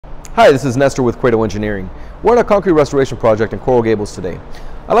Hi, this is Nestor with Cueto Engineering. We're on a concrete restoration project in Coral Gables today.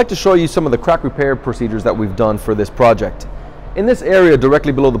 I'd like to show you some of the crack repair procedures that we've done for this project. In this area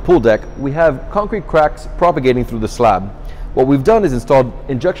directly below the pool deck, we have concrete cracks propagating through the slab. What we've done is installed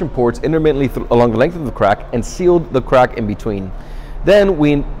injection ports intermittently along the length of the crack and sealed the crack in between. Then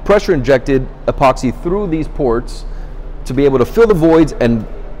we pressure injected epoxy through these ports to be able to fill the voids and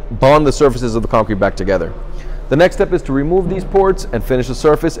bond the surfaces of the concrete back together. The next step is to remove these ports and finish the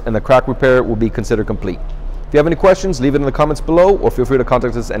surface, and the crack repair will be considered complete. If you have any questions, leave it in the comments below or feel free to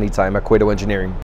contact us anytime at Cueto Engineering.